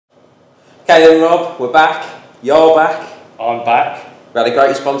Okay then Rob, we're back. You're back. I'm back. We had a great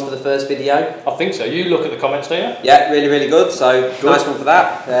response for the first video. I think so. You look at the comments, don't you? Yeah, really good. So good. Nice one for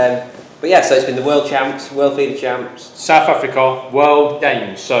that. But yeah, so it's been the world champs, world feeder champs. South Africa World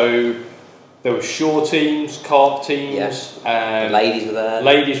Games. So there were shore teams, carp teams. Yeah. The ladies were there.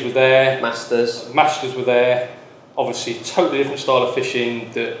 Ladies were there. Masters. Masters were there. Obviously, totally different style of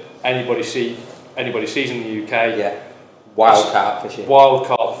fishing that anybody sees in the UK. Yeah. Wild carp fishing. Wild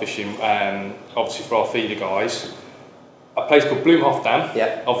carp fishing. Obviously for our feeder guys. A place called Bloemhof Dam.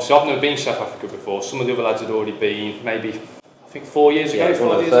 Yeah. Obviously, I've never been to South Africa before. Some of the other lads had already been. Maybe I think 4 years ago. Yeah, it was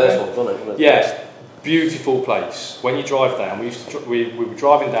one of the first ones, wasn't it? Yeah. Beautiful place. When you drive down, we were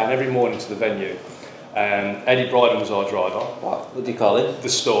driving down every morning to the venue. Eddie Bryden was our driver. What do you call him? The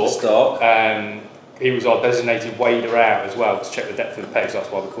Stork. The Stork. He was our designated wader out as well to check the depth of the pegs.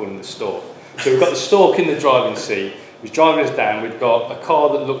 That's why we call him the Stork. So we've got the Stork in the driving seat. He was driving us down. We've got a car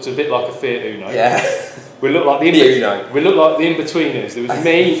that looked a bit like a Fiat Uno. Yeah. We looked like the in-betweeners. There was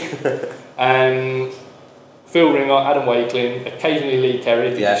me, Phil Ringer, Adam Wakeling, occasionally Lee Kerry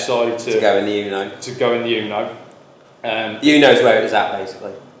if he decided to go in the Uno. To go in the Uno. Uno's where it was at,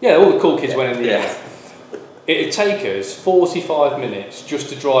 basically. Yeah, all the cool kids went in the Uno. It'd take us 45 minutes just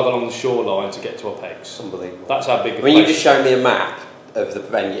to drive along the shoreline to get to our pegs. Unbelievable. That's how big. I mean, you just showed me a map of the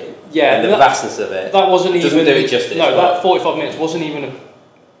venue. Yeah, and the vastness of it. That wasn't even. Doesn't do it justice. No, that 45 minutes wasn't even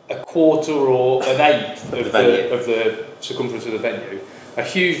a quarter or an eighth of the circumference of the venue. A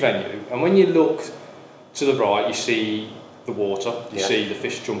huge venue, and when you look to the right, you see the water. You see the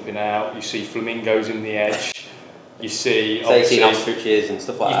fish jumping out. You see flamingos in the edge. You see, so you see ostriches and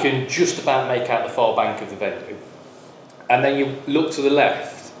stuff like that. You can just about make out the far bank of the venue, and then you look to the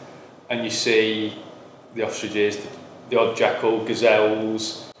left, and you see the ostriches, the odd jackal,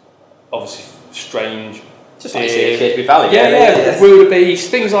 gazelles, obviously strange. Just like you see at Shakespeare Valley. Yeah, wildebeest,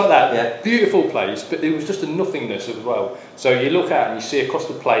 things like that. Yeah. Beautiful place, but there was just a nothingness as well. So you look out and you see across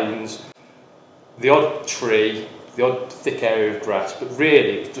the plains, the odd tree, the odd thick area of grass, but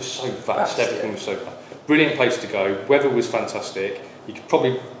really it was just so vast. Everything was so vast. Brilliant place to go. Weather was fantastic. You could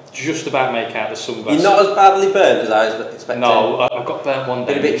probably just about make out the sunglasses. You're not as badly burnt as I was expecting. No, I got burnt one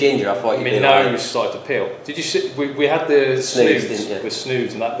day. Been a bit ginger. I thought you'd be my nose started to peel. Did you see? We had the snoods, didn't you? with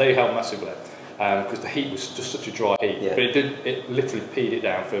snoods, and that they helped massively because the heat was just such a dry heat. Yeah. But it literally peed it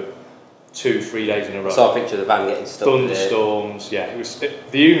down for 2-3 days in a row. I saw a picture of the van getting stuck. Thunderstorms. Yeah, it was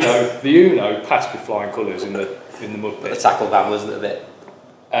the Uno passed with flying colours in the mud pit. The tackle van wasn't a bit.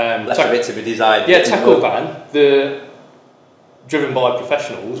 Left a bit to be desired. Yeah, tackle van. Driven by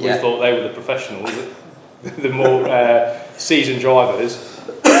professionals. We thought they were the professionals. The more seasoned drivers,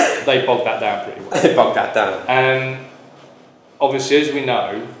 they bogged that down pretty well. They bogged that down. Obviously, as we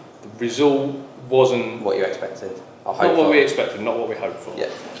know, the result wasn't what you expected. Not what we expected, not what we hoped for.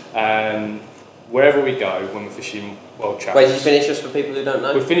 Yeah. Wherever we go when we're fishing World Champs. Where did you finish, just for people who don't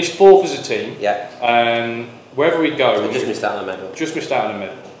know? We finished 4th as a team. Yeah. Wherever we go, so just missed out on a medal. Just missed out on a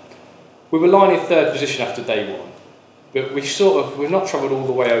medal. We were lying in 3rd position after day 1, but we've not travelled all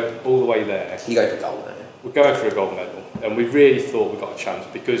the way there. You go for gold now. We're going for a gold medal, and we really thought we got a chance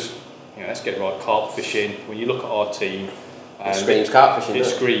because, let's get it right, carp fishing. When you look at our team, it screams carp fishing. It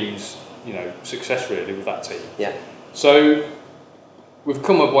screams, success really with that team. Yeah. So we've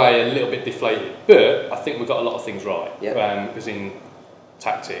come away a little bit deflated, but I think we've got a lot of things right. Yeah. Because in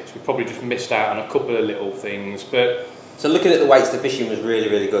tactics, we probably just missed out on a couple of little things, but. So looking at the weights, the fishing was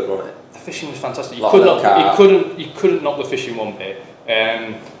really good, wasn't it? The fishing was fantastic. You couldn't knock the fishing one bit.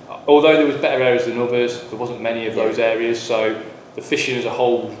 Although there was better areas than others, there wasn't many of those areas. So the fishing as a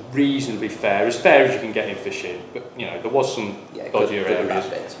whole was reasonably fair as you can get in fishing. But there was some dodgier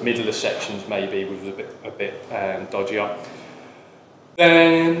areas. Middle of sections maybe was a bit dodgier.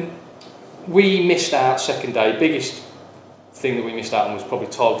 Then we missed out second day. Biggest thing that we missed out on was probably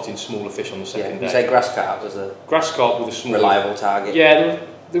targeting smaller fish on the second day. You say grass carp was a small reliable target. Yeah,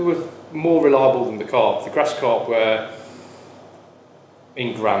 they were more reliable than the carp. The grass carp were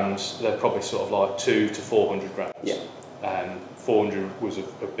in grams. They're probably sort of like 200 to 400 grams. Yeah. 400 was a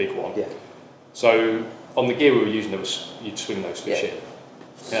big one. Yeah. So on the gear we were using, you'd swing those fish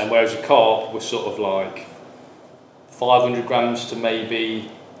in. Whereas the carp was sort of like 500 grams to maybe.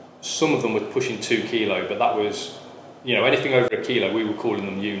 Some of them were pushing 2 kilo, but that was. Anything over a kilo, we were calling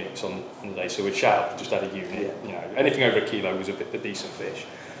them units on the day, so we'd shout, just had a unit. Yeah. Anything over a kilo was a decent fish.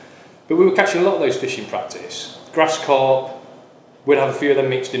 But we were catching a lot of those fish in practice. Grass carp, we'd have a few of them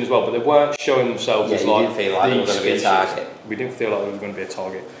mixed in as well, but they weren't showing themselves as like. You didn't feel like they were going to be a target. We didn't feel like they were going to be a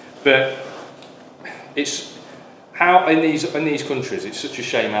target. But it's how in these countries, it's such a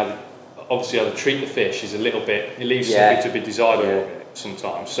shame how they treat the fish is a little bit. It leaves something to be desired a little bit.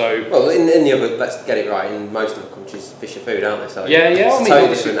 sometimes. So well, in the other, let's get it right. In most other countries, fish are food, aren't they? So yeah. I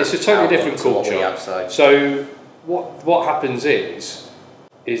mean, it's a totally different culture. Have, so what happens is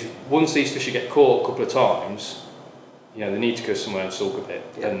once these fish get caught a couple of times, you know, they need to go somewhere and sulk a bit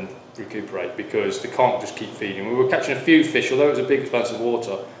and recuperate, because they can't just keep feeding. We were catching a few fish, although it was a big expanse of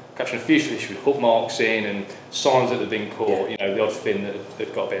water, catching a few fish with hook marks in and signs that they'd been caught, you know, the odd fin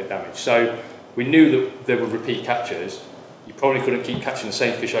that got a bit of damage. So we knew that there were repeat catches. You probably couldn't keep catching the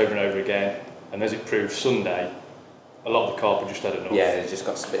same fish over and over again, and as it proved Sunday, a lot of the carp had just had enough. Yeah, they just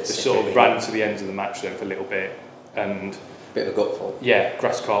got a bit sick. They sort of ran to the ends of the match then for a little bit, and bit of a gutful. Yeah,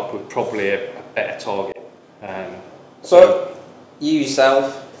 grass carp were probably a better target. So you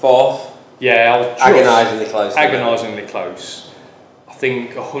yourself, fourth? Yeah, I was agonisingly close. Agonisingly close. I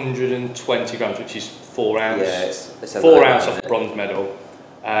think 120 grams, which is 4 ounce. Yeah, it's 4 ounce off the bronze medal.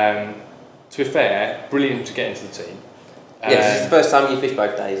 To be fair, brilliant to get into the team. Yeah, it's the first time you fished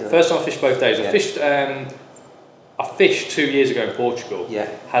both days, isn't it? First time I fished both days. Yeah. I fished 2 years ago in Portugal. Yeah.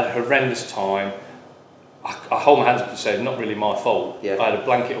 Had a horrendous time. I hold my hands up and say, not really my fault. Yeah. I had a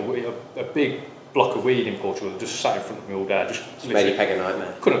blanket of weed, a big block of weed in Portugal that just sat in front of me all day. Just made you peg a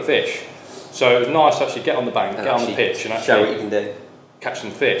nightmare. Couldn't fish. So it was nice to actually get on the bank, get on the pitch and actually show what you can do. Catch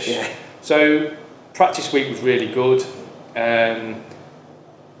some fish. Yeah. So practice week was really good.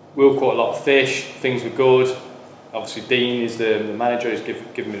 We all caught a lot of fish, things were good. Obviously Dean is the manager, he's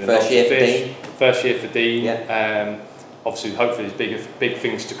given me the first year fish. For Dean. First year for Dean. Yeah. Obviously hopefully there's big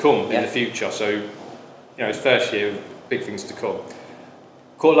things to come in the future. So, you know, his first year, big things to come.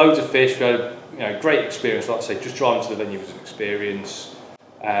 Caught loads of fish, we had a great experience, like I say, just driving to the venue was an experience,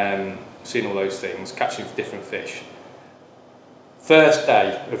 seeing all those things, catching different fish. First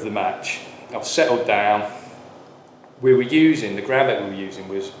day of the match, I was settled down. The ground bait we were using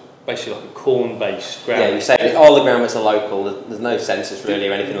was basically like a corn-based ground bait. Yeah, you say all the ground baits are local, there's no census really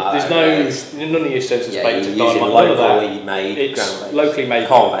or anything like that. There's none of your census bait to using locally made ground bait. Locally made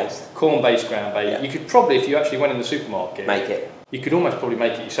corn-based. Corn-based ground bait. Yeah. You could probably, if you actually went in the supermarket, make it. You could almost probably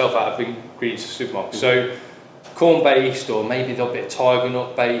make it yourself out of ingredients of the supermarket. So corn-based, or maybe there'll be a tiger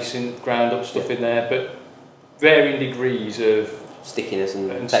nut base and ground up stuff in there, but varying degrees of stickiness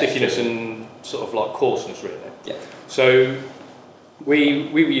and sort of like coarseness, really. Yeah. So we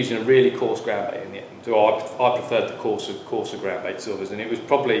were using a really coarse ground bait in the end. So I preferred the coarser ground bait to others, and it was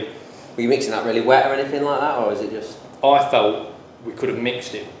probably. Were you mixing that really wet or anything like that, or is it just? I felt we could have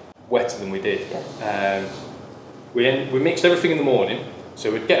mixed it wetter than we did. Yeah. We mixed everything in the morning,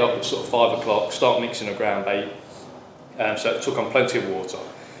 so we'd get up at sort of 5 o'clock, start mixing a ground bait, so it took on plenty of water.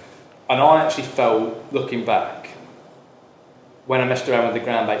 And I actually felt, looking back, when I messed around with the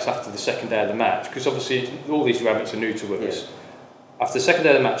ground baits after the second day of the match, because obviously all these ground baits are new to us. Yeah. After the second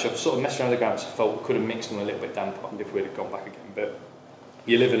day of the match, I've sort of messed around with the ground baits, I felt we could have mixed them a little bit damper if we'd have gone back again, but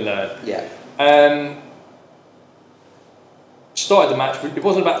you live and learn. Yeah. Started the match, it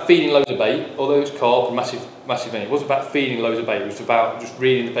wasn't about feeding loads of bait, although it was carp, massive venue. It wasn't about feeding loads of bait, it was about just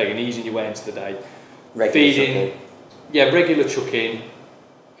reading the peg and easing your way into the day. Regular chucking.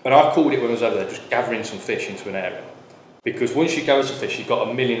 And I called it when I was over there, just gathering some fish into an area. Because once you gather some fish, you've got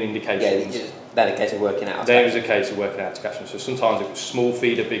a million indications. Yeah, then a case of working out. Then it was a case of working out to catch them. So sometimes it was small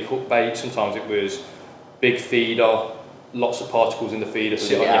feeder, big hook bait, sometimes it was big feeder, lots of particles in the feeder,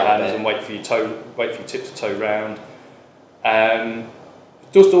 sit on your hands and wait for your tip to toe round.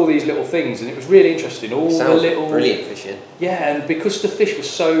 Just all these little things, and it was really interesting. All the little brilliant fishing. Yeah, and because the fish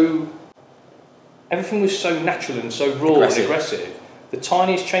was everything was so natural and so raw and aggressive. The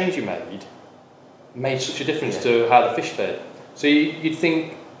tiniest change you made such a difference to how the fish fed. So you'd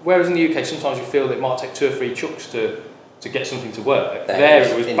think, whereas in the UK sometimes you feel that it might take 2 or 3 chucks to get something to work. There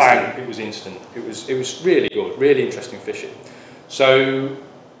it was instant. Bang, it was instant. It was really good, really interesting fishing. So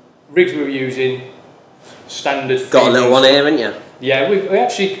rigs we were using. Standard. Got a little one here, haven't you? Yeah, we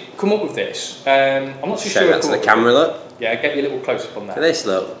actually come up with this. I'm not too sure. Show that to the camera, look. Yeah, get your little close up on that. Look at this,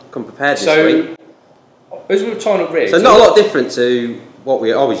 look. Come prepared this week. As we were tying up rigs. So not a lot different to what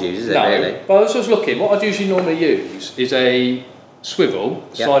we always use, is it, really? But as I was looking, what I'd usually normally use is a swivel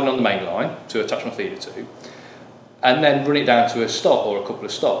sliding on the main line to attach my feeder to, and then run it down to a stot or a couple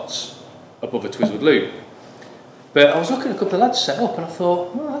of stots above a twizzled loop. But I was looking at a couple of lads set up and I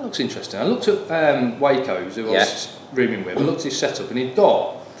thought, oh, that looks interesting. I looked at Waco's, who I was rooming with, I looked at his setup and he'd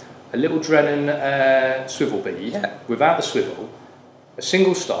got a little Drennan swivel bead without the swivel, a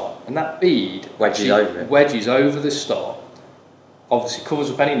single start, and that bead wedges over the start. obviously covers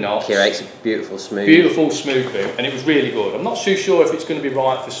up any knots. Curates a beautiful smooth boom, and it was really good. I'm not too sure if it's going to be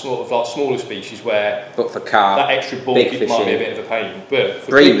right for sort of like smaller species where, but for carp, that extra bulk it might be a bit of a pain. But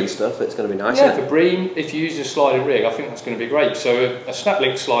for bream and stuff, it's going to be nice. Yeah, for bream, if you're using a sliding rig, I think that's going to be great. So a snap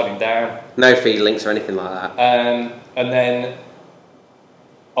link sliding down, no feed links or anything like that. And then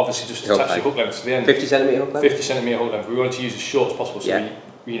obviously just attach your hook length to the end. 50cm hook length. 50cm hook length. We wanted to use as short as possible, so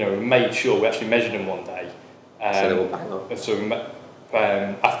we made sure we actually measured them one day. So they were bang on. So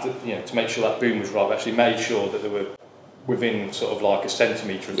after, to make sure that boom was right, we actually made sure that they were within sort of like a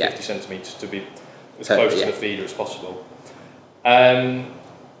centimetre and 50 centimetres to be as close to the feeder as possible. 020,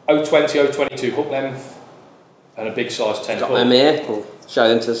 022 hook length and a big size 10 hook. Got them here. We'll show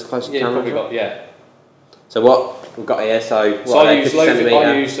them to the close camera. Probably got, So what we've got here, so I use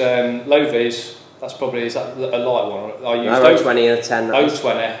low vis. That's probably, is that a light one? I used 020 and a 10.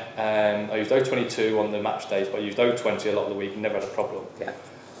 020, I used 022 on the match days, but I used 020 a lot of the week and never had a problem. Yeah.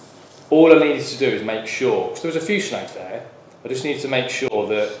 All I needed to do is make sure, because there was a few snags there, I just needed to make sure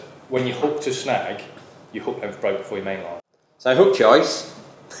that when you hook to snag, your hook length broke before your main line. So hook choice.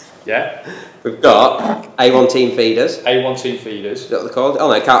 Yeah. We've got A1 team feeders. A1 team feeders. Is that what they're called?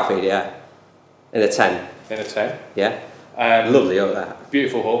 Oh no, carp feeder, yeah. In a 10. In a 10. Yeah. Lovely hook that.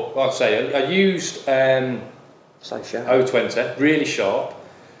 Beautiful hook. Like I say, I used so sharp. 020, really sharp.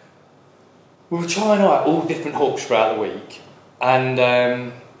 We were trying out all different hooks throughout the week, and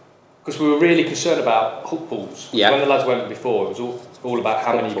because we were really concerned about hook pulls. Yeah. When the lads went before, it was all about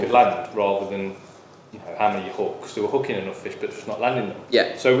how many you could land rather than how many you hook, because they were hooking enough fish but just not landing them.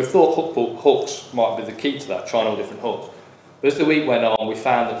 Yeah. So we thought hooks might be the key to that, trying all different hooks. But as the week went on, we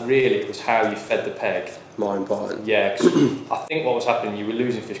found that really it was how you fed the peg. More important. Yeah, because I think what was happening, you were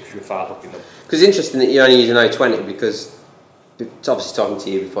losing fish because you were foul hooking them. Because it's interesting that you're only using 020 because it's obviously talking to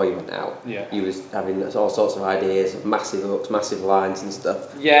you before you went out. Yeah. You was having all sorts of ideas of massive hooks, massive lines and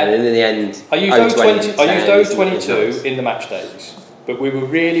stuff. Yeah. And then in the end, I used 022 in the match days, but we were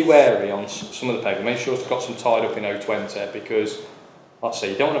really wary on some of the pegs. I made sure to got some tied up in 020 because, like I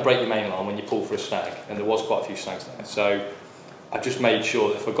say, you don't want to break your main line when you pull for a snag, and there was quite a few snags there. So I just made sure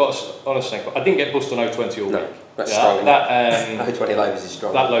that if I got on a snag, I didn't get bust on 020 all week. That's strong. That 020 low vis is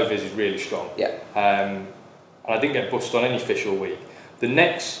strong. That low vis is really strong. Yeah. And I didn't get bust on any fish all week. The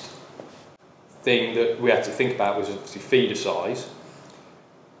next thing that we had to think about was obviously feeder size.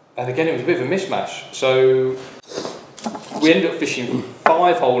 And again, it was a bit of a mismatch. So we ended up fishing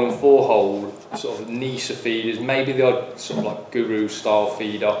 5-hole and 4-hole sort of Nisa feeders, maybe the odd sort of like Guru style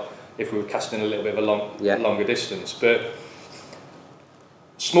feeder if we were casting a little bit of a longer distance. But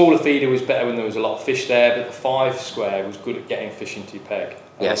smaller feeder was better when there was a lot of fish there, but the 5 square was good at getting fish into your peg.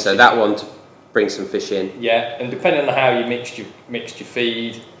 Yeah, so that one to bring some fish in. Yeah, and depending on how you mixed your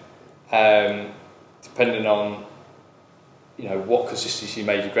feed, depending on what consistency you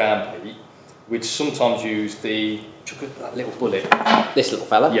made your ground beat, we'd sometimes use that little bullet. This little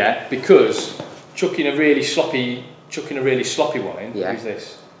fella. Yeah, because chucking a really sloppy one in. Yeah. Who's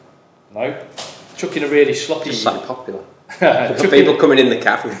this? No, chucking a really sloppy. Just so popular. People coming in the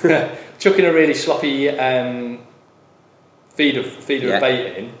cafe. Chucking a really sloppy feeder of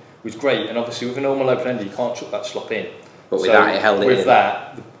bait in was great, and obviously with a normal open ender you can't chuck that slop in. But with that it held it in. With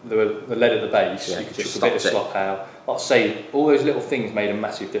that, the lead at the base, you could chuck a bit of slop out. Like I say, all those little things made a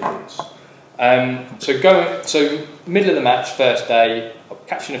massive difference. So middle of the match, first day, I'm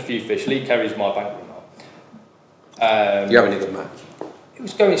catching a few fish. Lee Kerry's my bankroom. You're having a good match. It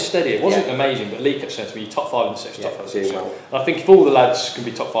was going steady. It wasn't amazing, but Lee kept saying to me, top 5 in the section, top 5 in the section. Well. And I think if all the lads can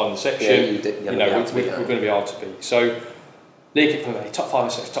be top 5 in the section, we're going to be hard to beat. So Lee kept telling me, top 5 in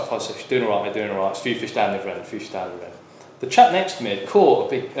the section, top 5 in the section, doing all right, mate, doing all right. It's a few fish down the other end, a few fish down the other end. The chap next to me had caught a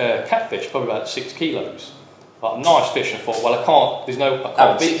big catfish, probably about 6 kilos. Like a nice fish, and I thought, well, I can't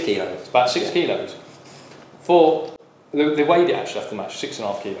beat 6 kilos. It's about 6 kilos. They weighed it actually after the match,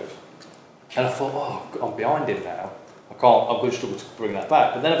 6.5 kilos. And I thought, oh, I'm behind him now. I'm going to struggle to bring that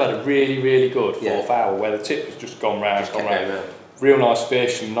back. But then I've had a really, really good fourth hour where the tip has just gone round. Real nice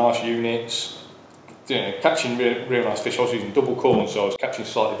fish, some nice units. Catching real nice fish. I was using double corn, so I was catching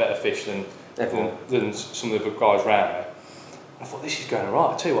slightly better fish than some of the guys around there. I thought, this is going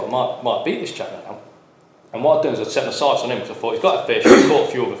alright. I tell you what, I might beat this chap now. And what I'd done is I'd set my sights on him because I thought he's got a fish, he's caught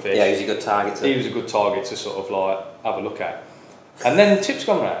a few other fish. Yeah, he was a good target. He was a good target to sort of like have a look at. And then the tip's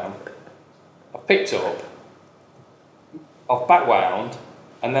gone round. I've picked up. I've back wound,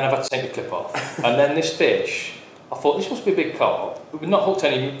 and then I've had to take the clip off. And then this fish, I thought this must be a big carp, but we've not hooked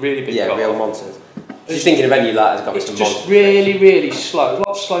any really big carp. Yeah, real monsters. You're thinking of any like has got some monsters. It's just really, really slow. A lot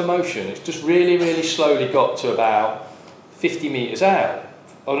of slow motion. It's just really, really slowly got to about 50 metres out.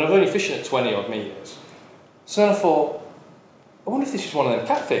 And I was only fishing at 20 odd metres. So then I thought, I wonder if this is one of them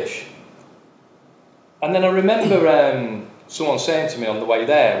catfish. And then I remember someone saying to me on the way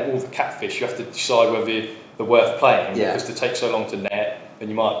there, all the catfish, you have to decide whether they're worth playing because they take so long to net, and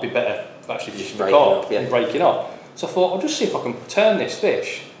you might be better actually fishing the carp and breaking off. So I thought, I'll just see if I can turn this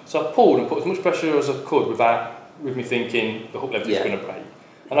fish. So I pulled and put as much pressure as I could with me thinking the hook lever is going to break.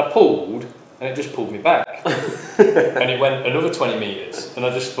 And I pulled, and it just pulled me back. And it went another 20 metres, and I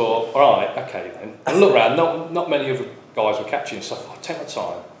just thought, all right, okay then. And I looked around, not many other guys were catching, so I thought, I'll take my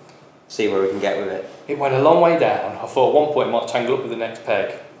time. See where we can get with it. It went a long way down. I thought at one point it might tangle up with the next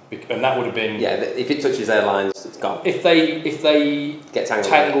peg, and that would have been... Yeah, if it touches their lines, it's gone. If they get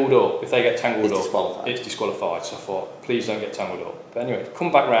tangled up, it's disqualified. So I thought, please don't get tangled up. But anyway,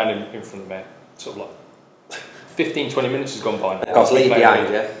 come back round in front of me, sort of like 15, 20 minutes has gone by now. Of course, Lee's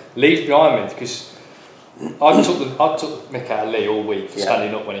behind you. Lee's behind me because I took the mick out of Lee all week for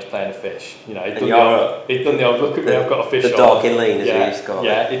standing up when he's playing a fish. You know, he'd done the old look at me, I've got a fish on. The dark in lean, as he used to call it.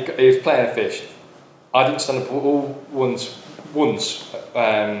 Yeah, he was playing a fish. I didn't stand up once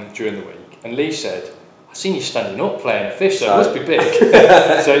during the week, and Lee said, I seen you standing up playing a fish, so it must be big.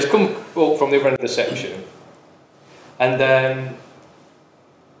 So he's come up from the other end of the section, and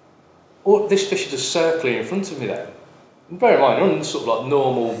this fish is just circling in front of me then. And bear in mind, on sort of like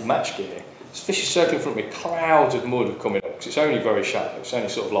normal match gear, this fish is circling in front of me, clouds of mud are coming up, because it's only very shallow, it's only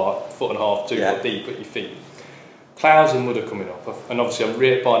sort of like 1.5 foot, 2 foot deep at your feet. Clouds of mud are coming up, and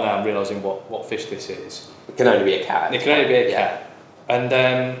obviously by now I'm realising what fish this is. It can only be a cat. It can only be a cat. And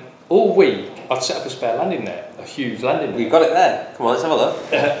all week I'd set up a spare landing net, a huge landing net. You've got it there. Come on, let's have a look.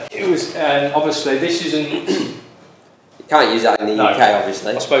 It was, obviously this isn't... You can't use that in the UK,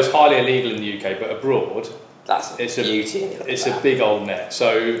 obviously. I suppose highly illegal in the UK, but abroad... It's a beauty. It's a big old net.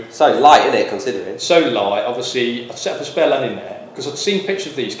 So light, isn't it, considering? So light. Obviously, I'd set up a spare landing net because I'd seen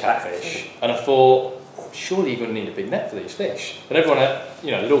pictures of these catfish, and I thought, surely you're going to need a big net for these fish. But everyone,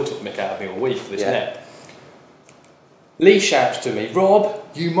 they'd all took the mick out of me all week for this net. Lee shouts to me, Rob,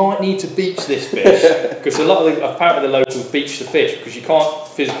 you might need to beach this fish, because apparently the locals beach the fish because you can't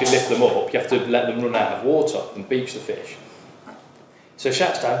physically lift them up. You have to let them run out of water and beach the fish. So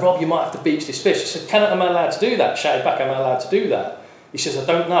shouts down, Rob, you might have to beach this fish. I said, am I allowed to do that? Shouted back, am I allowed to do that? He says, I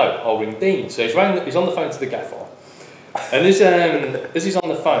don't know, I'll ring Dean. So he's on the phone to the gaffer, and as he's on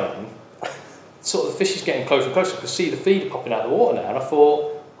the phone, sort of the fish is getting closer and closer. I could see the feeder popping out of the water now, and I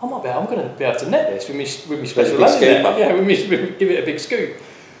thought, I'm going to be able to net this with me special landing net. Yeah, with me give it a big scoop.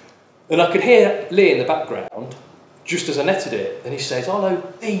 And I could hear Lee in the background, just as I netted it, and he says, hello,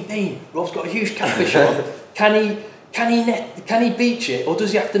 Dean, Rob's got a huge catfish on. Can he beach it, or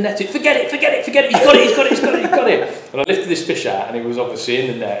does he have to net it? Forget it, he's got it. And I lifted this fish out, and it was obviously in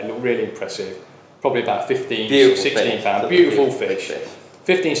the net. It looked really impressive. Probably about 15, 16 pounds. Beautiful fish.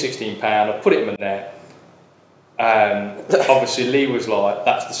 15, 16 pound. I put it in my net. Obviously Lee was like,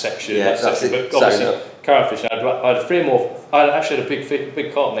 that's the section, that's the section. But obviously carrotfish, I had 3 more. I actually had a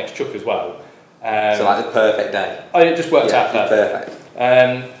big carp next chuck as well. So like the perfect day. It just worked out perfect.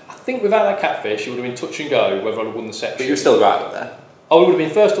 Perfect. I think without that catfish, it would have been touch and go whether I'd have won the section. But you were still right up there. I would have been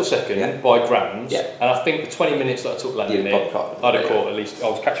first or second by grams. Yeah. And I think the 20 minutes that I took landing it, I'd have caught at least. I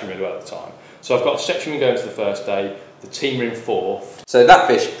was catching really well at the time. So I've got a section going to the first day. The team are in 4th. So that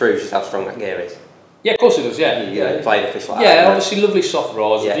fish proves just how strong that gear is. Yeah, of course it does. Yeah. You played a fish like that. Yeah, obviously lovely soft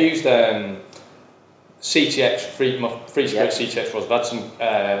rods. I've used CTX, free spirit CTX rods. I've had some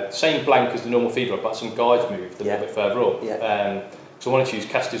same blank as the normal feed rod, but some guides moved a little bit further up. So I wanted to use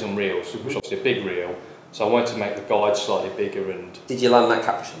casters on reels, which is obviously a big reel. So I wanted to make the guide slightly bigger. And did you land that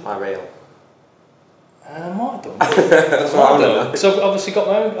catfish on my reel? I might have done. That's what I want to know. So I've obviously got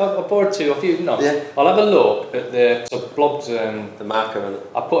my own. I borrowed 2 off you, didn't I? Yeah. I'll have a look at the. So I blobbed the marker on it.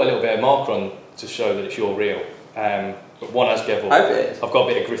 I put a little bit of marker on to show that it's your reel. But one has Gevel. I hope it is. I've got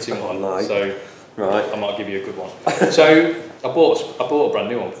a bit of grit in one, so right. I might give you a good one. So I bought a brand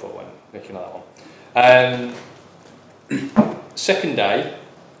new one before I went making that one. Second day,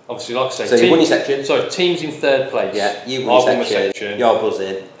 obviously, like I say, so you won your section. So team's in 3rd place. Yeah, you won your section. You're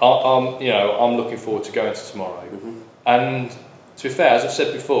buzzing. I'm looking forward to going to tomorrow. And to be fair, as I've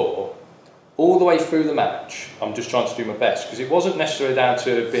said before, all the way through the match, I'm just trying to do my best, because it wasn't necessarily down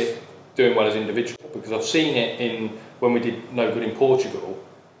to a bit doing well as individual, because I've seen it when we did no good in Portugal,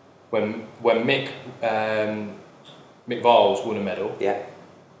 when Mick Viles won a medal. Yeah.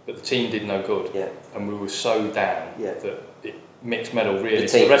 But the team did no good. Yeah. And we were so down that Mick's medal really.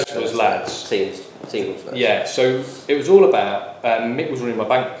 The rest of us lads. Team was first. Yeah. So it was all about Mick was running my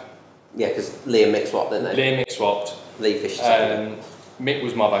bank. Yeah, because Lee and Mick swapped, didn't they? Lee and Mick swapped. Lee fished Mick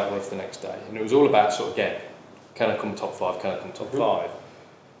was my bank lift the next day, and it was all about sort of can I come top 5? Can I come top 5?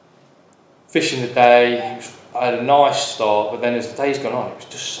 Fishing the day, I had a nice start, but then as the days gone on, it was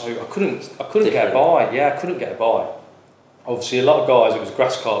just so I couldn't get by. Yeah, I couldn't get by. Obviously, a lot of guys. It was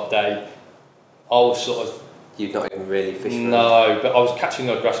grass carp day. I was sort of. You'd not even really fished. No, but I was catching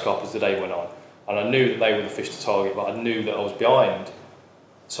those grass carp as the day went on, and I knew that they were the fish to target, but I knew that I was behind,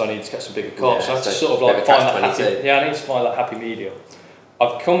 so I needed to get some bigger carp. So I had to sort of like find that happy. Yeah, I need to find that happy medium.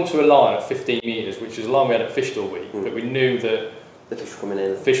 I've come to a line at 15 metres, which is a line we hadn't fished all week, but we knew that the fish were coming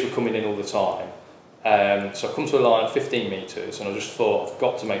in. Fish were coming in all the time. So I come to a line at 15 metres, and I just thought, I've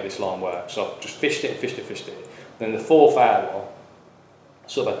got to make this line work. So I've just fished it. Then the 4th hour,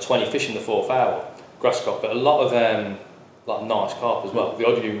 sort of had 20 fish in the 4th hour, grass carp, but a lot of like nice carp as well, the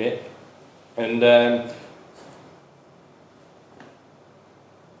odd unit. And then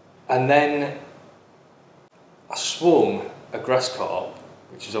I swung a grass carp,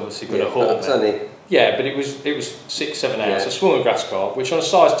 which is obviously got a hook. Yeah, but it was 6-7 hours. I swung a grass carp, which on a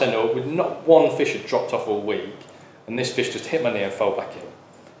size 10 hook, with not one fish had dropped off all week, and this fish just hit my knee and fell back in.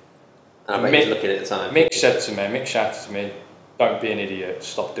 And I bet he was looking at the time. Mick shouted to me, "Don't be an idiot,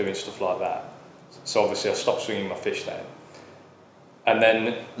 stop doing stuff like that." So obviously I stopped swinging my fish then. And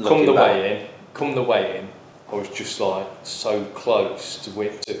then come the weigh in, I was just like so close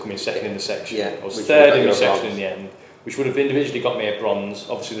to coming second in the section. Yeah, I was 3rd in the section in the end, which would have individually got me a bronze.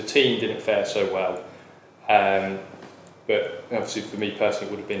 Obviously the team didn't fare so well, but obviously for me personally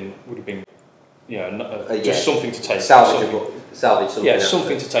it would have been you know just something to take. Salvage something. Yeah,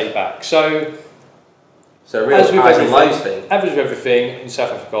 something to take back. So a real highs and lows thing. Average of everything in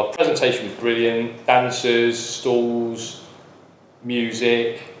South Africa. Presentation was brilliant. Dancers, stalls,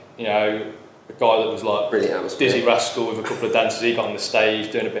 music. You know, a guy that was like brilliant atmosphere. Dizzy Rascal with a couple of dancers. He got on the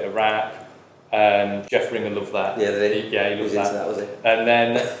stage doing a bit of rap. Jeff Ringer loved that. Yeah, he loved that. Was he? And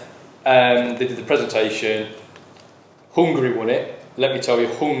then they did the presentation. Hungary won it. Let me tell you,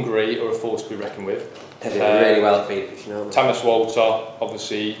 Hungary are a force to be reckoned with. They did really well at feed fishing, aren't they? Thomas Walter,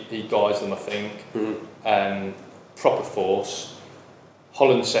 obviously, he guides them, I think. Proper force.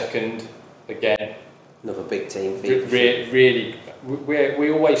 Holland second, again. Another big team. Really,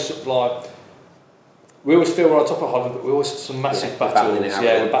 we always sort of like. We always feel we're on top of Holland, but we always have some massive battles.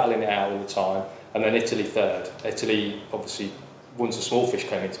 We're battling it out all the time. And then Italy 3rd. Italy, obviously, once the small fish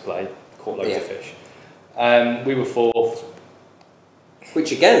came into play, caught loads of fish. We were 4th.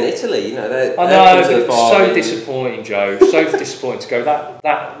 Which again, Italy, you know, they're so disappointing, Joe. So disappointing to go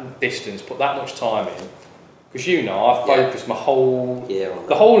that distance, put that much time in. Because I focused my whole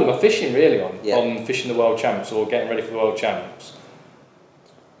the whole of my fishing really on fishing the World Champs or getting ready for the World Champs.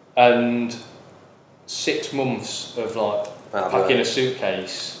 And 6 months of like packing a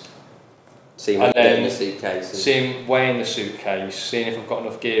suitcase, seeing weighing the suitcase, seeing if I've got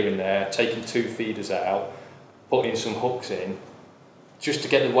enough gear in there, taking 2 feeders out, putting some hooks in, just to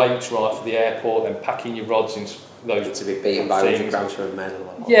get the weights right for the airport, and packing your rods in those. To be beaten by 100 grams for a medal.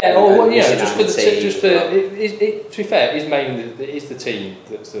 Yeah, or just for the team. To be fair, it is the team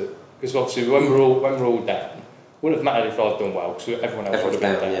that's the, because obviously when we're all down, wouldn't have mattered if I'd done well because everyone else would have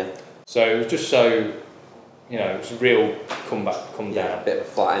been down. Yeah. So it was just so, it's a real come down. A bit of a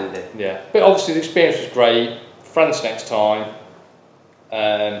flat ending. Yeah, but obviously the experience was great. France next time,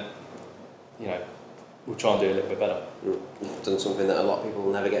 we'll try and do a little bit better. You've done something that a lot of people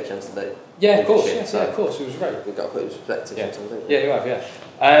will never get a chance to do. Yeah, of course. Of course, it was great. We've got to put it in perspective. Yeah, you have. Yeah.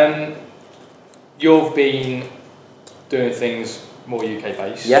 You've been doing things more UK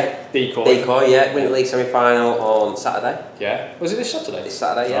based. Yeah. Decoy. Yeah. Winter League semi-final on Saturday. Yeah. Was it this Saturday? This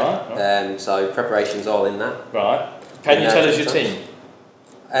Saturday. Yeah. Right. So preparation's all in that. Right. Can you tell us your team?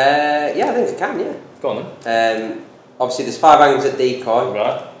 Yeah, I think I can. Yeah. Go on then. Obviously, there's 5 anglers at Decoy.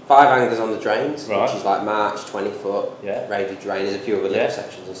 Right. 5 anglers on the drains, right. which is like March, 20 foot, rated drain. There's a few other little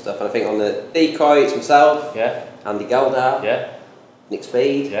sections and stuff. And I think on the Decoy, it's myself, Andy Geldar, Nick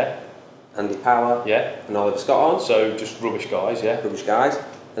Speed, Andy Power, and Oliver Scott on. So just rubbish guys, Rubbish guys.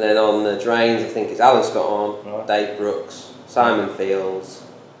 And then on the drains, I think it's Alan Scott on, Dave Brooks, Simon Fields,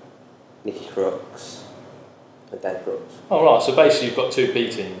 Nicky Crooks, and Dave Brooks. Oh right, so basically you've got 2 B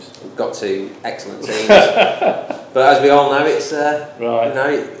teams. We've got 2 excellent teams. But as we all know, it's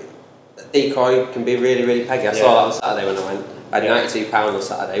Decoy can be really, really peggy. I saw that on Saturday when I went. I had £92 on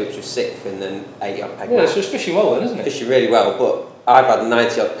Saturday, which was 6th, and then 80 odd peg. Yeah, so it's fishing well then, isn't it? Fishing really well, but I've had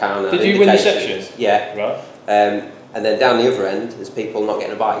 90 odd pound. Did you win the section? Yeah. Right. And then down the other end, there's people not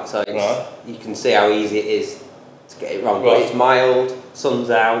getting a bite, so you can see how easy it is to get it wrong. Right. But it's mild,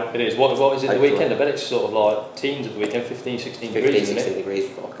 sun's out. It is. What is it the weekend? I bet it's sort of like teens at the weekend, 15, 16 degrees, 15, 16 degrees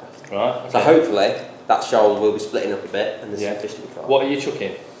forecast. Right. Okay. So hopefully that shoal will be splitting up a bit and there's some fish to be caught. What are you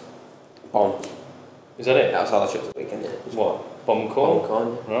chucking? Bomb. Is that it? That was all I chucked the weekend, yeah. What? Bomb and corn? Bomb and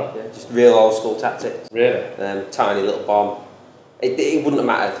corn, yeah. Right. Yeah, just real old school tactics. Really? Tiny little bomb. It wouldn't have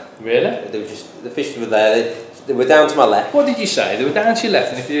mattered. Really? They were just, the fish were there, they were down to my left. What did you say? They were down to your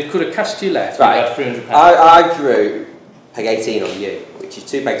left, and if you could have cast to your left, right. you'd have £300. I drew peg 18 on you, which is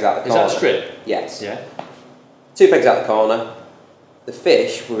 2 pegs out the corner. Is that a strip? Yes. Yeah. 2 pegs out the corner. The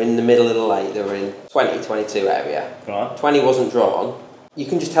fish were in the middle of the lake, they were in 20, 22 area. Right. 20 wasn't drawn. You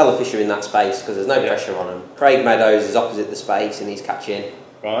can just tell the fish are in that space because there's no pressure on them. Craig Meadows is opposite the space and he's catching.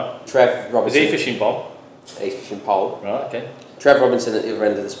 Right. Trev Robinson. Is he fishing bomb? He's fishing pole. Right, okay. Trev Robinson at the other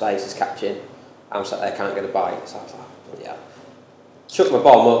end of the space is catching. I'm sat there, can't get a bite. So I was like, yeah. Chuck my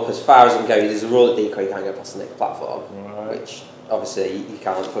bomb up as far as I can go. There's a rule at decoy, you can't go past the next platform. Right. Which obviously you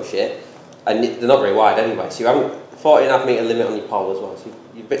can't push it. And they're not very wide anyway, so you haven't 14.5 metre limit on your pole as well. So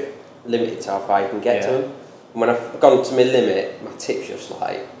you're a bit limited to how far you can get to them. And when I've gone to my limit, my tip's just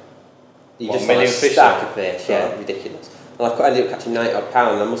like, you just like a stack of fish, yeah, ridiculous. And I ended up catching 90 odd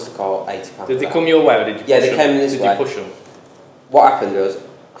pounds, and I must have caught 80 pounds. Did they come your way or did you push them? Yeah, they came this way. Did you push them? What happened was,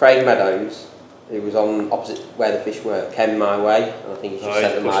 Craig Meadows, who was on opposite where the fish were, came my way, and I think he just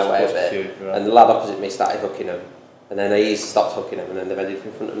sent them my way a bit. Right. And the lad opposite me started hooking them. And then he stopped hooking them, and then they've ended up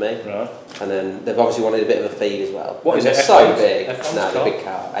in front of me. Right. And then they've obviously wanted a bit of a feed as well. What is it? They're so big. No, they're big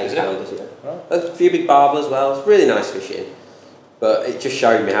carp, 8 pounders. Yeah. Right. There's a few big barbel as well. It's really nice fishing, but it just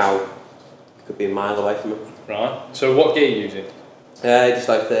showed me how it could be a mile away from them. Right. So what gear are you using? Just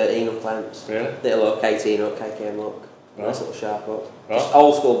like 13 hook clamps. Really? Little hook, 18 hook, KKM hook. Right. Nice little sharp hook. Right. Just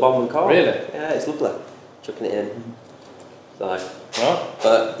old school bomb and corn. Really? Yeah, it's lovely. Chucking it in. So. Right.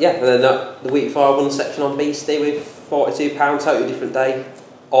 But yeah, and then the week before I won the section on Beastie with £42, totally different day.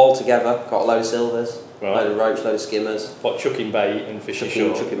 All together, got a load of silvers, load of roach, load of skimmers. What, chucking bait and fishing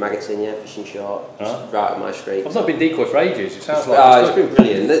short? Chucking maggots in, yeah, fishing short. Right up my street. I've not been decoy for ages, it sounds like it's been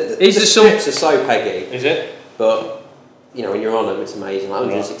brilliant. The strips are so peggy. Is it? But, you know, when you're on them, it's amazing. Like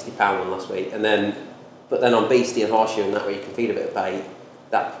 £160 one last week. And then, but then on Beastie and Horseshoe and that where you can feed a bit of bait,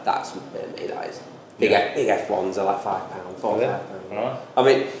 that's me, that is. Big F1s are like £5, £4, £5. Right. I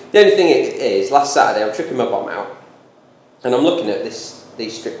mean, the only thing it is, last Saturday I'm chucking my bomb out and I'm looking at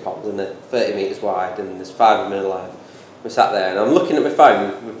these strip ponds and they're 30 metres wide and there's 5 of them in a line. We're sat there and I'm looking at my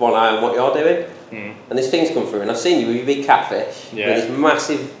phone with one eye on what you're doing and these things come through and I've seen you with your big catfish with this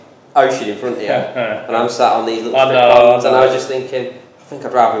massive ocean in front of you and I'm sat on these little strip ponds and I was just thinking, I think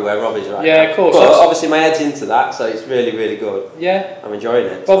I'd rather be where Rob is right now. Yeah, of course. But obviously my head's into that, so it's really, really good. Yeah. I'm enjoying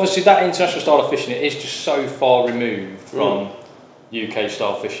it. But obviously that international style of fishing, it is just so far removed from UK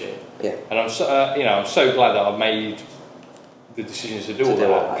style fishing. Yeah. And I'm so, you know, I'm so glad that I've made the decisions to do all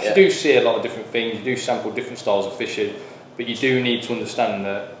that. You do see a lot of different things, you do sample different styles of fishing, but you do need to understand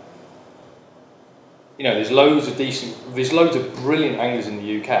that, you know, there's loads of brilliant anglers in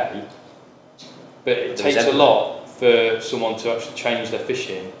the UK, but it takes a lot for someone to actually change their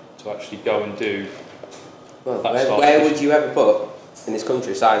fishing to actually go and do where would you ever put in this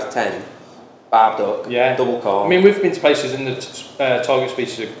country size 10 barbed hook, double corn? I mean, we've been to places in the target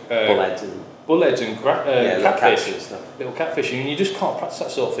species of bullheads and catfish, and stuff. Little catfish, and you just can't practice that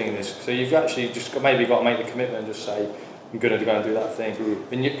sort of thing in this. So you've actually just maybe got to make the commitment and just say, I'm going to go and do that thing.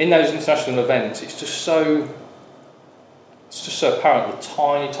 And in those international events, it's just so apparent, the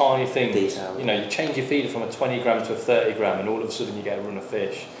tiny things. Detail. You know, you change your feeder from a 20 gram to a 30 gram and all of a sudden you get a run of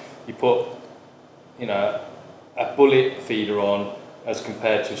fish. You put, you know, a bullet feeder on as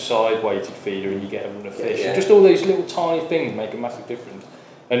compared to a side weighted feeder and you get a run of fish. And just all these little tiny things make a massive difference.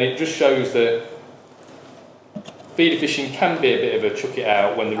 And it just shows that feeder fishing can be a bit of a chuck it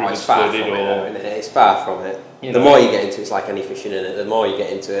out when the river's flooded it's far from it. The more you get into it, it's like any fishing in it, the more you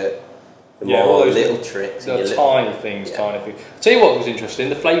get into it, the more all those little tricks. Tiny things. I'll tell you what was interesting,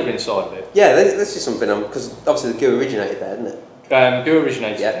 the flavouring side of it. Yeah, this is something because obviously the goo originated there, didn't it? Goo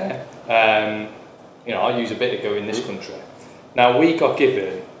originated there. You know, I use a bit of goo in this country. Now we got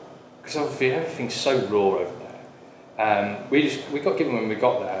given, because obviously everything's so raw over there, we got given when we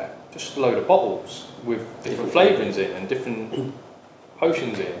got there just a load of bottles with different flavourings in and different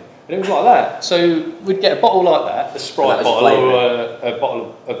potions in. And it was like that. So we'd get a bottle like that, a Sprite bottle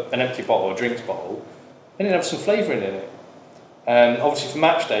or an empty bottle or a drinks bottle, and it'd have some flavouring in it. Obviously for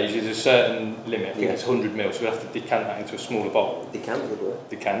match days there's a certain limit, I think it's 100 ml, so we have to decant that into a smaller bottle. Decant, good word.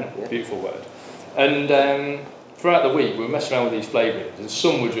 Decant, beautiful word. And throughout the week we were messing around with these flavourings and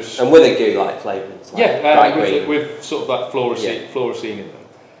some were just... And with a goo like flavourings? Like with sort of that fluorescein in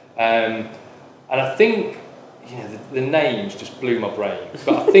them. And I think, you know, the names just blew my brain.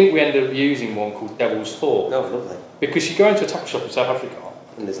 But I think we ended up using one called Devil's Fork. Oh, lovely. Because you go into a tackle shop in South Africa...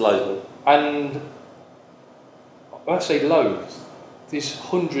 And there's loads of them. And when I say loads, there's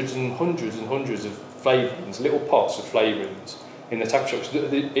hundreds and hundreds and hundreds of flavourings, little pots of flavourings. in the tackle shops.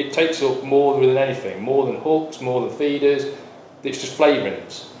 It takes up more than anything, more than hooks, more than feeders. It's just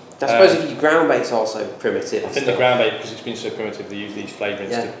flavourings. I suppose if your ground bait's also primitive. I think the ground bait, because it's been so primitive, they use these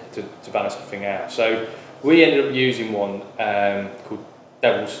flavourings to balance the thing out. So we ended up using one called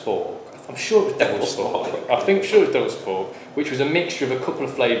Devil's Fork. I'm sure it was Devil's Fork. I'm sure it was Devil's Fork, which was a mixture of a couple of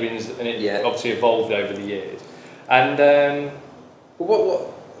flavourings, and it obviously evolved over the years. And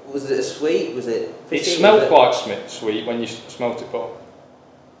what was it? A sweet? Was it? Fishy? It smelled quite sweet when you smelt it, but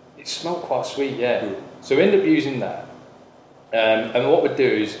it smelled quite sweet, yeah. Mm. So we ended up using that. And what we'd do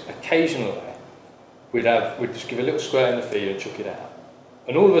is occasionally we'd just give a little squirt in the feed and chuck it out,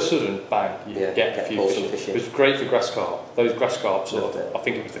 and all of a sudden, bang, you get a few fish. It was great for grass carp. Those grass carp I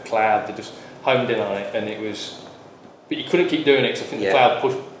think it was the cloud. They just homed in on it, and it was. But you couldn't keep doing it because I think the cloud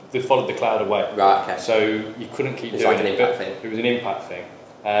they followed the cloud away. Right. Okay. So you couldn't keep doing it. It was like an impact thing. It was an impact thing.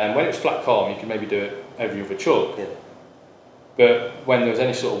 When it was flat calm, you could maybe do it every other chug. Yeah. But when there was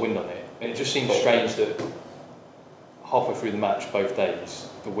any sort of wind on it, and it just seemed strange that. Halfway through the match, both days,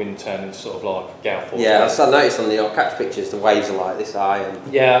 the wind turned into sort of like a gale force. Yeah, I noticed on the catch pictures, the waves are like this high. And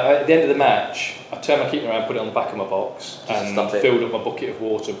at the end of the match, I turned my keeper around, put it on the back of my box, and filled up my bucket of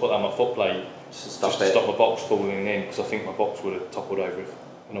water and put that on my foot plate just to stop my box falling in, because I think my box would have toppled over if,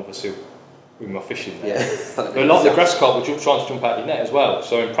 and obviously with my fishing there. Yeah. But a lot of the grass carp were trying to jump out your net as well,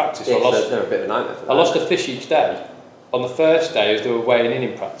 so in practice I lost. They're a bit of a nightmare for that, I lost a fish each day. On the first day, as they were weighing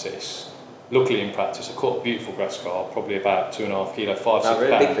in practice. Luckily in practice, I caught a beautiful grass carp, probably about 2.5 kilo, 5, 6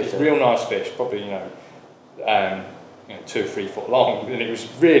 really pounds. Big fish, real nice fish, probably 2 or 3 foot long, and it was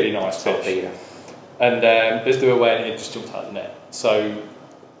really nice fish. And as they were weighing it just jumped out of the net. So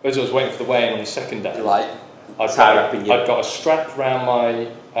as I was waiting for the weigh-in on the second day, I'd got a strap around my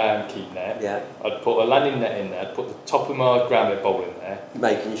keep net. Yeah. I'd put a landing net in there. I'd put the top of my ground bait bowl in there.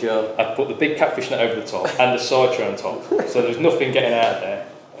 Making sure. I'd put the big catfish net over the top and the side tray on top. So there was nothing getting out of there.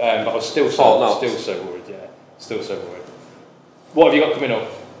 But I was still so worried, yeah. Still so worried. What have you got coming up?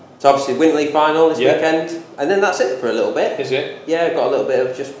 So obviously Winter League final this weekend, and then that's it for a little bit. Is it? Yeah, I've got a little bit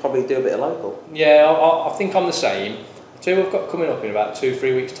of just probably do a bit of local. Yeah, I think I'm the same. So we've got coming up in about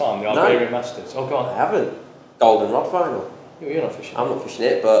 2-3 weeks' time, the Iberian Masters. Oh, go on. I haven't. Golden Rod final. You're not fishing. I'm not fishing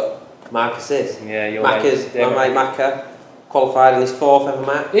it, but Marcus is. Yeah, you're my mate Macca qualified in his 4th ever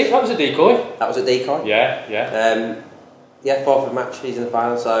match. Yeah, that was a decoy. That was a decoy. Yeah, yeah. Yeah, 4th of match, he's in the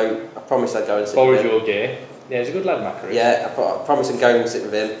final, so I promised I'd go and sit with him. Borrowed your gear. Yeah, he's a good lad, Macca. Yeah, I promised I'd go and sit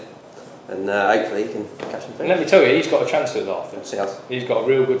with him, and hopefully he can catch some fish. And let me tell you, he's got a chance at Harford. He's got a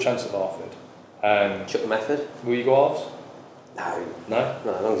real good chance at Harford. Chuck the method. Will you go halves? No. No?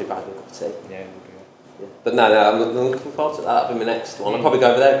 No, as long as you're back in a cup of tea. Yeah, we'll do it. But no, I'm looking forward to that. That'll be my next one. I'll probably go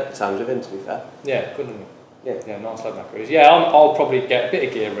over there a couple of times with him, to be fair. Yeah, good. Yeah, nice lad, Macca. Yeah, I'll probably get a bit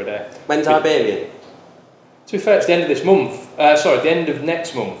of gear ready. When's Iberian? To be fair, it's the end of this month. The end of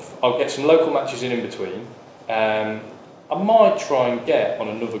next month. I'll get some local matches in between. I might try and get on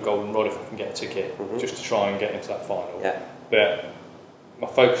another golden rod if I can get a ticket, just to try and get into that final. Yeah. But my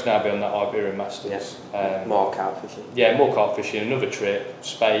focus now will be on that Iberian Masters. Yeah. More carp fishing. Yeah, more carp fishing. Another trip,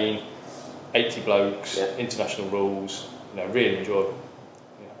 Spain, 80 blokes, international rules. Really enjoy it.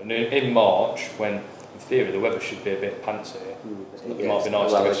 And in March, when in theory the weather should be a bit pantsy, it might be nice to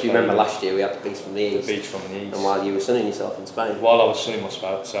go to If you remember last year, we had the beach from the east. The beach from the east. And while you were sunning yourself in Spain. While I was sunning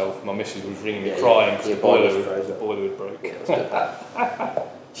myself, my missus was ringing me crying because the boiler would break. Yeah,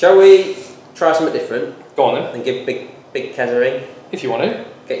 shall we try something different? Go on then. And give big Kez a ring? If you want to.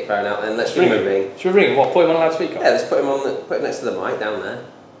 Get your phone out then. Let's give him a ring. Should we ring him? What? Put him on loudspeaker? Yeah, let's put him next to the mic down there.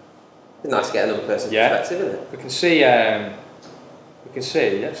 It's nice to get another person's perspective, isn't it? We can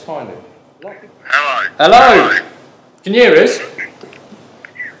see. Let's find him. Hello. Can you hear us?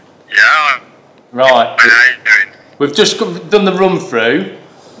 Yeah. Right. How are you doing? We've just done the run through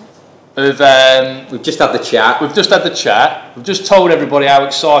of. We've just had the chat. We've just told everybody how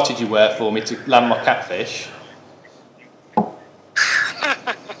excited you were for me to land my catfish.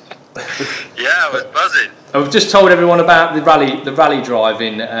 Yeah, I was buzzing. And we've just told everyone about the rally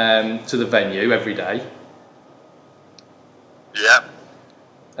driving to the venue every day. Yep.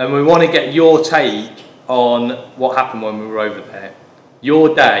 And we want to get your take on what happened when we were over there.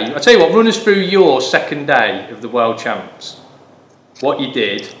 Your day. I'll tell you what, run us through your second day of the World Champs. What you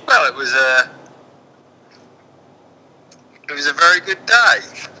did. Well, it was a very good day.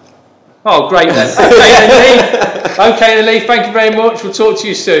 Oh, great then. Okay, then, Lee, thank you very much. We'll talk to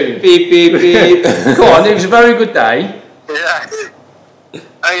you soon. Beep, beep, beep. Go on, it was a very good day. Yeah.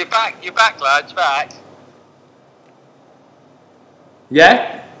 Oh, you're back, lad, you're back.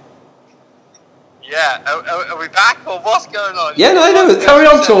 Yeah? Yeah, are we back or what's going on? Yeah, no, carry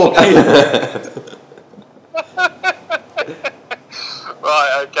on talking.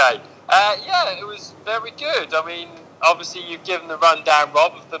 Right, okay. Yeah, it was very good. I mean, obviously you've given the rundown,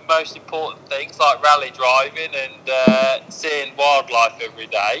 Rob, of the most important things like rally driving and seeing wildlife every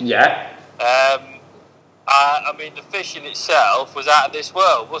day. Yeah. I mean, the fishing itself was out of this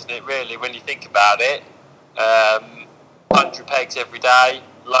world, wasn't it, really, when you think about it? 100 pegs every day,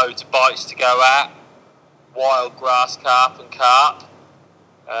 loads of bites to go at, wild grass carp and carp.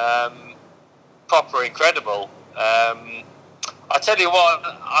 Proper incredible. I tell you what,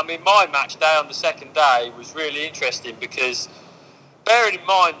 I mean, my match day on the second day was really interesting because, bearing in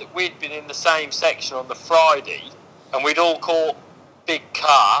mind that we'd been in the same section on the Friday and we'd all caught big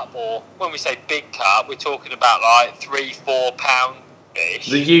carp, or when we say big carp, we're talking about like 3-4 pound fish.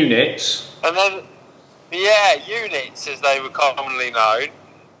 The units. And then, yeah, units as they were commonly known.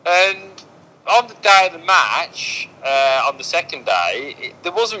 And on the day of the match, on the second day,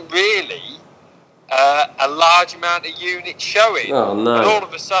 there wasn't really a large amount of units showing. Oh no! And all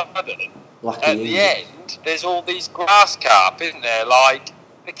of a sudden, at the end, there's all these grass carp, isn't there? Like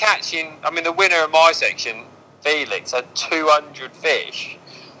they're catching. I mean, the winner of my section, Felix, had 200 fish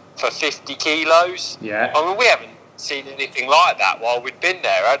for 50 kilos. Yeah. I mean, we haven't seen anything like that while we'd been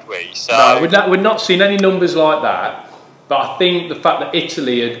there, had we? So no, we'd not seen any numbers like that. But I think the fact that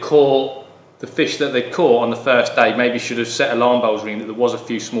Italy had caught the fish that they caught on the first day maybe should have set alarm bells ringing that there was a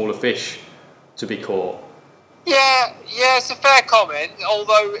few smaller fish to be caught. Yeah, it's a fair comment,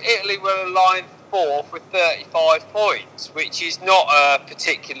 although Italy were aligned fourth with 35 points, which is not a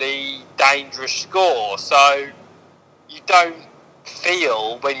particularly dangerous score, so you don't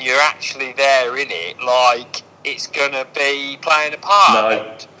feel when you're actually there in it like it's going to be playing a part. No.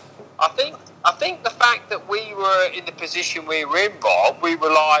 And I think the fact that we were in the position we were in, Bob, we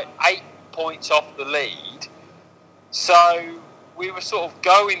were like 8 points off the lead, so we were sort of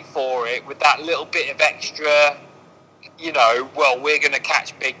going for it with that little bit of extra, you know, well, we're going to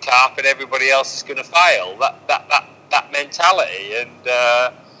catch big carp and everybody else is going to fail. That mentality, and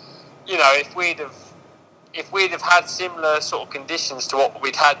you know, if we'd have had similar sort of conditions to what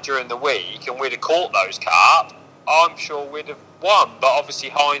we'd had during the week, and we'd have caught those carp, I'm sure we'd have won. But obviously,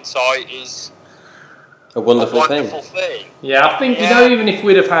 hindsight is a wonderful thing. Yeah, I think you know, even if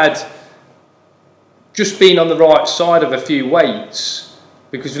we'd have had just been on the right side of a few weights,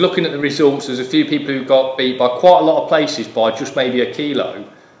 because looking at the results, there's a few people who got beat by quite a lot of places by just maybe a kilo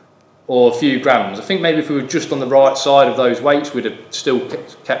or a few grams. I think maybe if we were just on the right side of those weights, we'd have still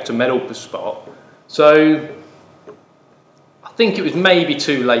kept a medal spot. So I think it was maybe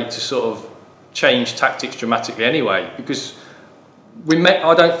too late to sort of change tactics dramatically anyway, because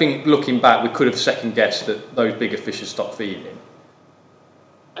I don't think, looking back, we could have second guessed that those bigger fish had stopped feeding.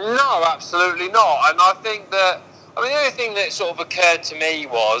 No, absolutely not. And I think that, I mean, the only thing that sort of occurred to me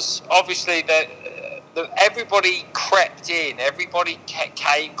was obviously that everybody crept in, everybody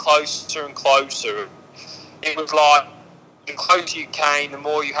came closer and closer. It was like the closer you came, the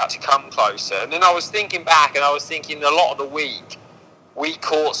more you had to come closer. And then I was thinking back, and I was thinking a lot of the week we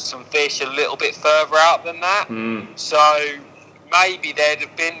caught some fish a little bit further out than that. So maybe there'd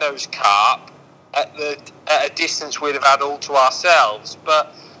have been those carp at a distance we'd have had all to ourselves.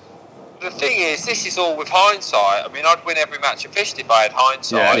 But the thing is, this is all with hindsight. I mean, I'd win every match of fished if I had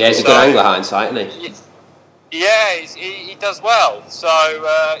hindsight. Yeah, he's a good angler, hindsight, isn't he? Yeah, he does well. So,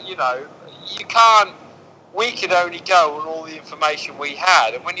 you know, you can't... We could only go on all the information we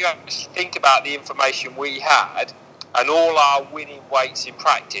had. And when you actually think about the information we had, and all our winning weights in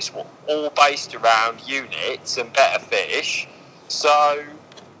practice were all based around units and better fish. So,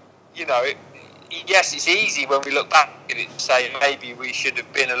 you know, yes, it's easy when we look back at it to say maybe we should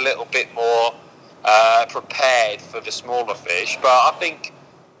have been a little bit more prepared for the smaller fish. But I think,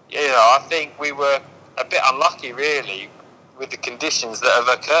 you know, I think we were a bit unlucky really with the conditions that have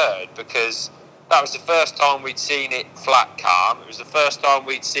occurred, because that was the first time we'd seen it flat calm. It was the first time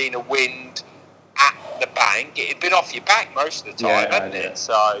we'd seen a wind at the bank. It had been off your back most of the time, hadn't it?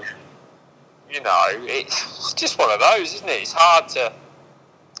 So, you know, it's just one of those, isn't it? It's hard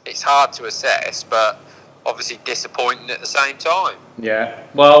to assess, but obviously disappointing at the same time. Yeah.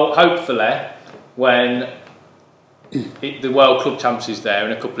 Well, hopefully, when the World Club Champs is there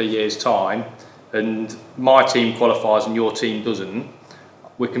in a couple of years' time, and my team qualifies and your team doesn't,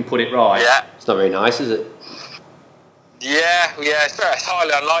 we can put it right. Yeah. It's not very nice, is it? Yeah, it's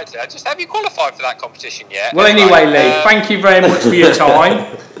highly unlikely. Have you qualified for that competition yet? Well, anyway, Lee, thank you very much for your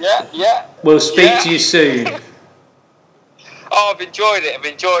time. Yeah. We'll speak to you soon. Oh, I've enjoyed it,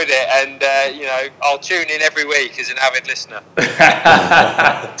 and, you know, I'll tune in every week as an avid listener.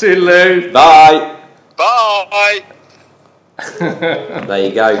 Toodaloo. Bye. Bye. There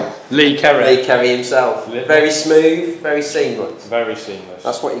you go. Lee Kerry. Lee Kerry himself. Very smooth, very seamless. Very seamless.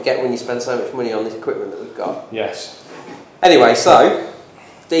 That's what you get when you spend so much money on this equipment that we've got. Yes. Anyway, so,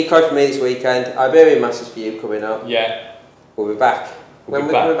 decoy for me this weekend. Iberian Masters for you coming up. Yeah. We'll be back. When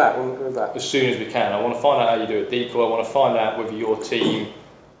we're coming back? When we're coming back? As soon as we can. I want to find out how you do a decoy. I want to find out whether your team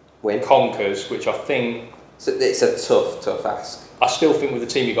conquers, which I think... So it's a tough ask. I still think with the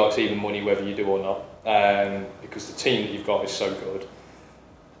team you got, it's even money whether you do or not. Because the team that you've got is so good.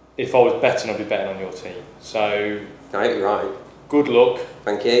 If I was betting, I'd be betting on your team. So... I hope you're right. Good luck.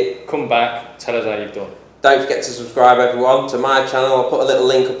 Thank you. Come back, tell us how you've done. Don't forget to subscribe, everyone, to my channel. I'll put a little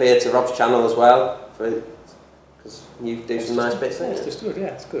link up here to Rob's channel as well, because you do some nice bits there. It's just good, yeah,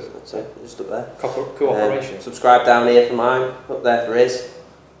 it's good. That's it, just up there. Cooperation. Subscribe down here for mine, up there for his.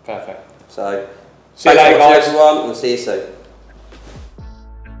 Perfect. So, see you later, guys. Everyone, and see you soon.